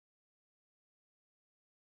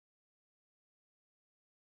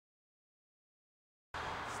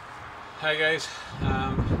Hi guys,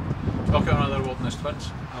 welcome to another Wilderness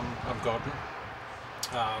Twins. I'm Gordon.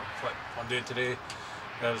 What I'm doing today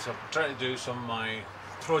is I'm trying to do some of my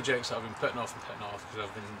projects that I've been putting off because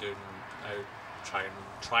I've been doing trying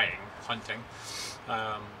hunting.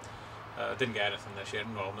 Didn't get anything this year.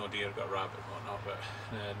 Well, no deer, got a rabbit and whatnot, but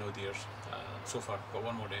no deers so far. Got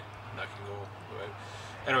one more day and I can go out.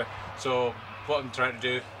 Anyway, so what I'm trying to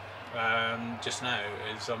do just now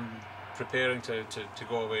is I'm preparing to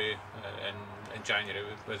go away in January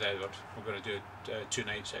with Edward. We're going to do 2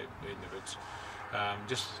 nights out in the woods,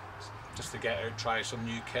 just to get out, try some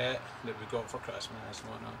new kit that we got for Christmas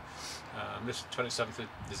and whatnot. This is 27th of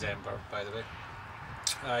December, by the way.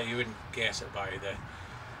 You wouldn't guess it by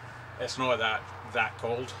it's not that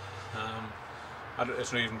cold.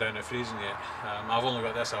 It's not even down to freezing yet. I've only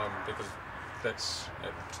got this on because it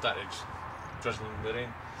started drizzling with the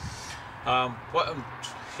rain.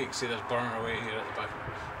 You can see there's burning away here at the back.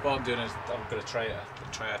 What I'm doing is I'm going to try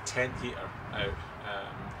a tent heater out.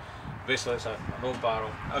 Basically it's an old barrel.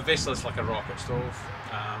 Basically it's like a rocket stove.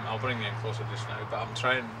 I'll bring you in closer just now, but I'm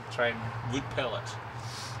trying wood pellets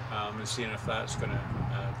and seeing if that's going to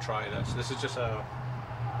try this. This is just an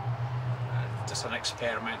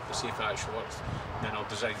experiment to see if it actually works. And then I'll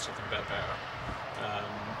design something a bit better and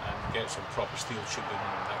get some proper steel tubing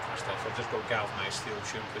and that kind of stuff. I've just got galvanised steel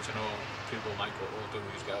tube, which I know people might go, oh, don't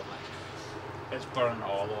use galvanised. It's burning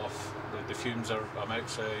all off. The fumes are, I'm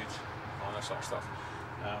outside, all that sort of stuff.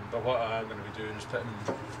 But what I'm going to be doing is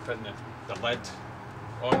putting the lid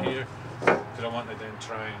on here, because I want to then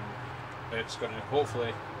try and, it's going to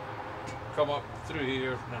hopefully come up through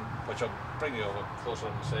here, which I'll bring you over closer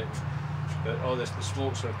in a sec. But all the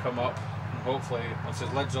smoke's going to come up, and hopefully once the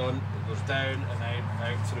lid's on, it goes down and then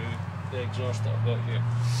out through the exhaust that I've got here.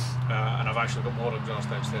 And I've actually got more exhaust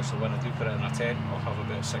downstairs, so when I do put it in a tent, I'll have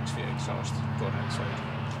about 6 feet exhaust going outside.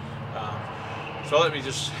 So let me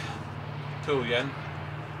just pull you in,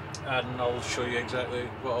 and I'll show you exactly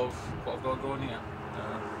what I've got going here.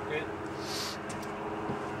 Okay.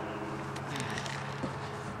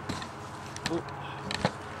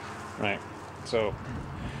 Right, so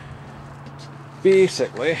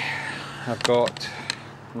basically I've got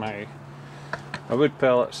my wood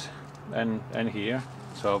pellets in here.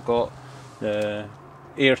 So I've got the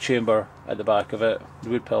air chamber at the back of it, the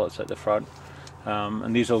wood pellets at the front,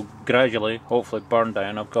 and these will gradually, hopefully, burn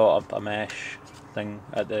down. I've got a mesh thing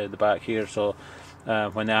at the back here, so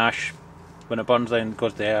when it burns down, it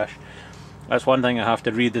goes to the ash. That's one thing I have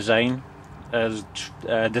to redesign, is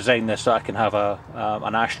design this so I can have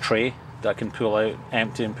an ash tray that I can pull out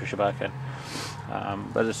empty and push it back in.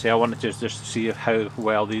 But as I say, I wanted to just see how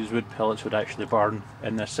well these wood pellets would actually burn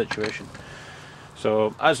in this situation.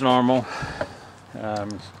 So as normal,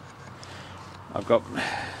 I've got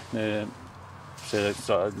the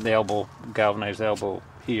elbow, galvanised elbow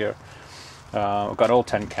here. I've got an old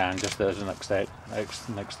tin can just as an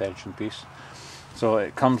extension piece. So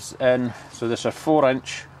it comes in, so this is a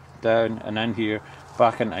 4-inch down and in here,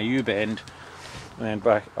 back into a U-bend, and then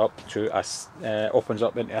back up to opens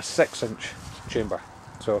up into a 6-inch chamber.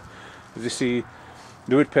 So as you see,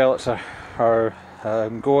 the wood pellets are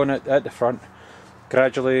going at the front.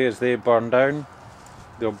 Gradually, as they burn down,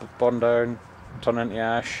 they'll burn down, turn into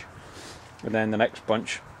ash, and then the next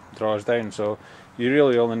bunch draws down. So you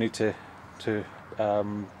really only need to do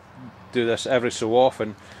this every so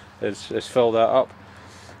often, is fill that up,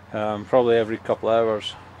 probably every couple of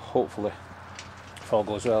hours, hopefully, if all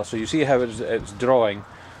goes well. So you see how it's drawing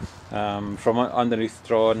from underneath,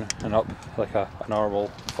 drawing and up like a normal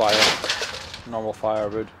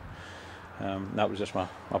firewood. That was just my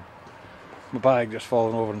bag just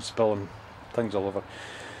falling over and spilling things all over.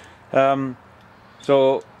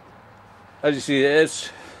 So as you see,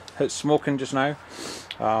 it's smoking just now.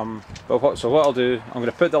 But what I'll do, I'm going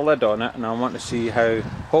to put the lid on it, and I want to see how.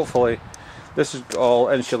 Hopefully, this is all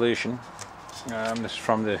insulation. This is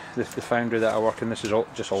from the foundry that I work in. This is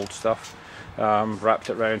just old stuff. Wrapped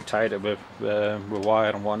it around, tied it with wire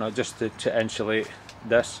and whatnot, just to insulate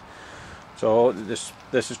this. So this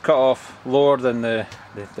is cut off lower than the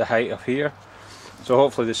height of here. So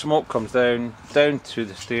hopefully the smoke comes down to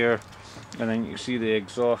the stair, and then you can see the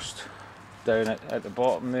exhaust down at the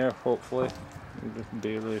bottom there, hopefully.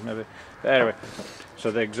 Barely, maybe. But anyway,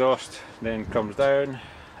 so the exhaust then comes down,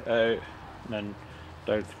 out, and then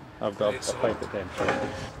down. I've got a pipe at the end. So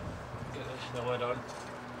get the lid on.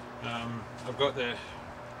 I've got the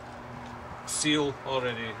seal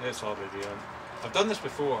already. It's already on. I've done this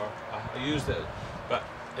before. I used it, but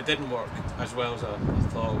it didn't work as well as I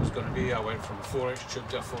thought it was going to be. I went from a 4-inch tube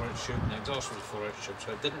to a 4-inch tube, and the exhaust was a 4-inch tube,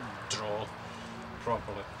 so it didn't draw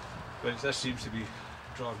properly. But this seems to be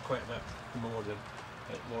drawn quite a bit more than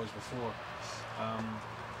it was before.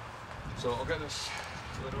 So I'll get this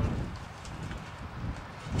lid on.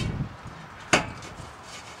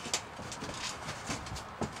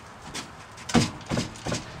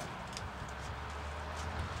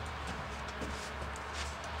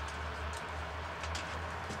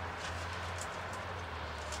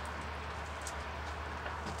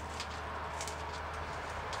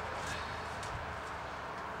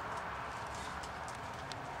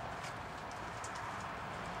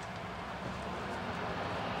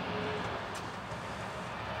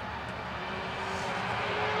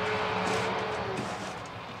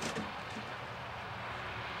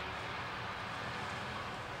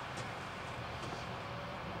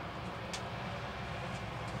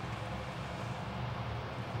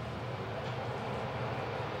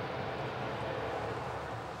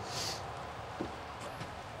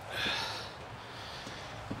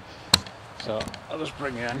 So I'll just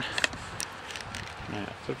bring you in. Yeah,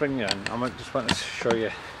 to bring you in, I might just want to show you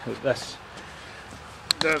that this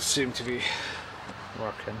does seem to be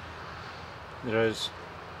working. There is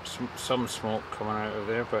some smoke coming out of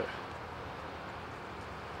there, but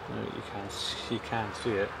you can't see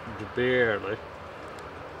it barely.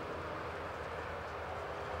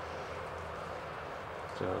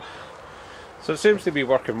 So it seems to be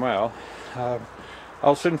working well.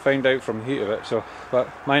 I'll soon find out from the heat of it. But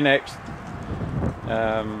my next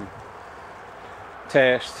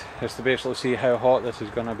test is to basically see how hot this is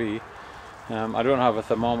going to be. I don't have a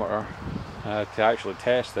thermometer to actually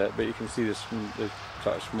test it, but you can see the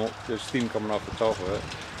sort of smoke, the steam coming off the top of it.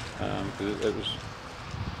 Because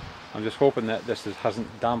I'm just hoping that this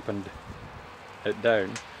hasn't dampened it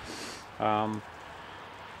down. But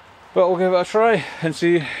we'll give it a try and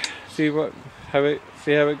see how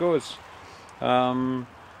it goes. And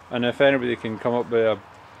if anybody can come up with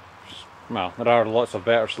well, there are lots of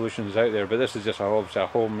better solutions out there, but this is just obviously a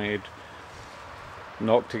homemade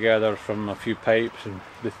knock together from a few pipes, and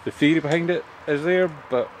the theory behind it is there,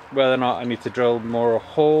 but whether or not I need to drill more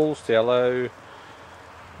holes to allow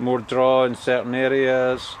more draw in certain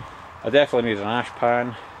areas, I definitely need an ash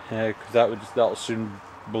pan, because that'll soon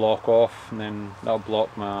block off, and then that'll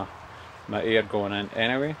block my air going in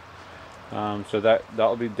anyway. So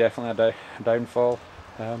that'll be definitely a downfall.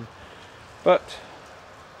 But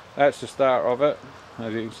that's the start of it.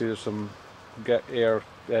 As you can see, there's some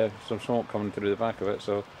some smoke coming through the back of it.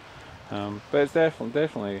 So, but it's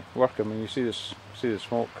definitely working. When you see the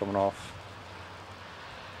smoke coming off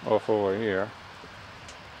over here,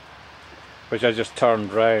 which I just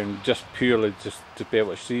turned round just purely just to be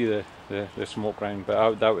able to see the smoke round.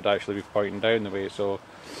 But that would actually be pointing down the way, so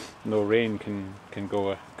no rain can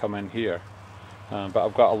come in here. But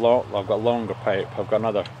I've got a longer pipe. I've got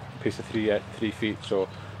another piece of 3 feet. So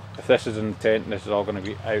if this is in the tent, this is all going to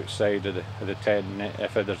be outside of the tent.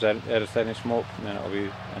 If there's any smoke, then it'll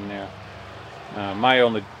be in there. My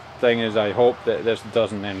only thing is, I hope that this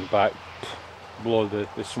doesn't then blow the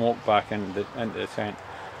smoke back into the tent.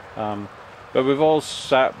 But we've all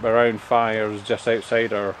sat around fires just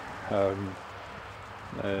outside our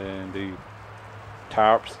the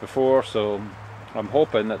tarps before, so I'm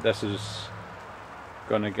hoping that this is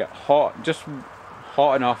going to get hot, just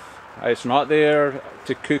hot enough. It's not there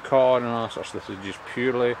to cook on and all sorts. This is just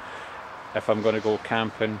purely if I'm going to go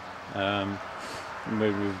camping.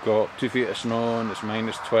 We've got 2 feet of snow and it's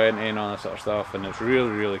 -20 and all that sort of stuff, and it's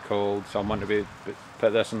really cold, so I want to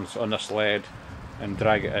put this on a sled and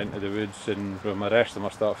drag it into the woods and with my rest of my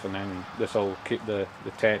stuff, and then this will keep the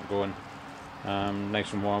tent going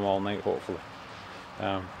nice and warm all night, hopefully.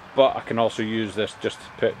 But I can also use this just to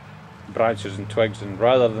put branches and twigs in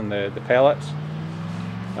rather than the pellets.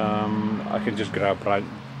 I can just get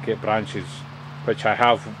branches, which I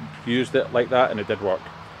have used it like that and it did work.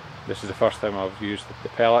 This is the first time I've used the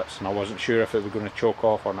pellets, and I wasn't sure if it was going to choke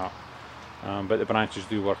off or not. But the branches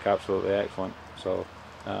do work absolutely excellent. So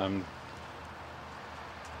the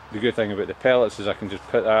good thing about the pellets is I can just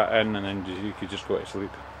put that in and then you could just go to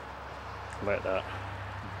sleep. Let that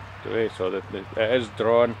do it. So it is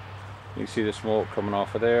drawn. You can see the smoke coming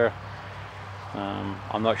off of there.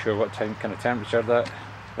 I'm not sure what kind of temperature that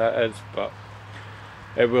is, but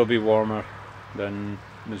it will be warmer than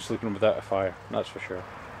sleeping without a fire, that's for sure.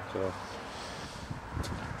 So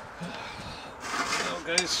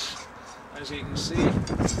guys, as you can see,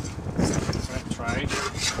 I've tried.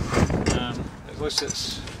 At least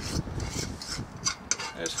it's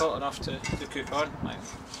hot enough to cook on.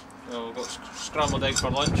 So we've got scrambled eggs for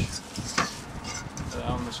lunch.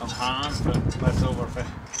 With some ham left over for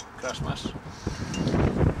Christmas.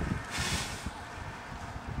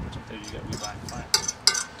 Sometimes you get a wee bang of fire.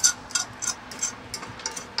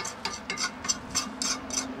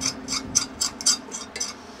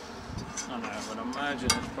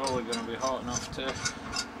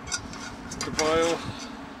 to boil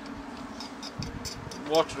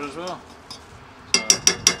water as well.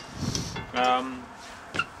 So,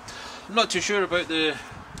 I'm not too sure about the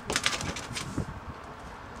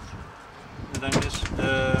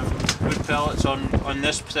wood pellets on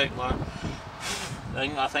this particular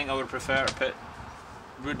thing. I think I would prefer to put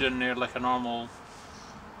wood in there like a normal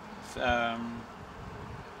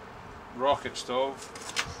rocket stove,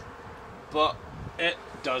 but it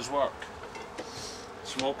does work.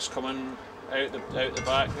 Smoke's coming out the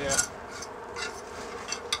back there,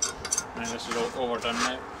 and this is all overdone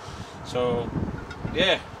now. So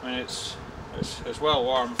yeah, I mean it's well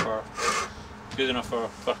warm for good enough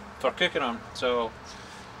for cooking on. So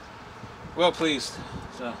well pleased.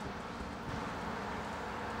 So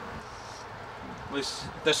at least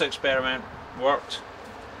this experiment worked.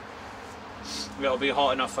 It'll be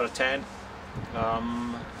hot enough for a tent.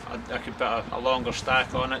 I could put a longer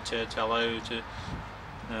stack on it to allow to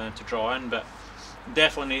draw in, but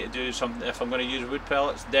definitely need to do something. If I'm going to use wood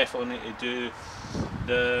pellets, definitely need to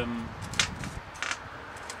do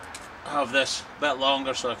have this a bit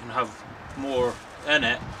longer so I can have more in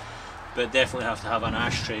it, but definitely have to have an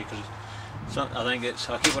ashtray, because I think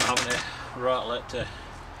I keep on having to rattle it so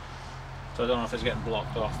I don't know if it's getting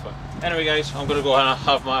blocked off. But anyway guys, I'm going to go and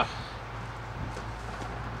have my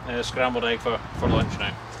scrambled egg for lunch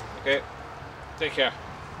now. Okay, take care.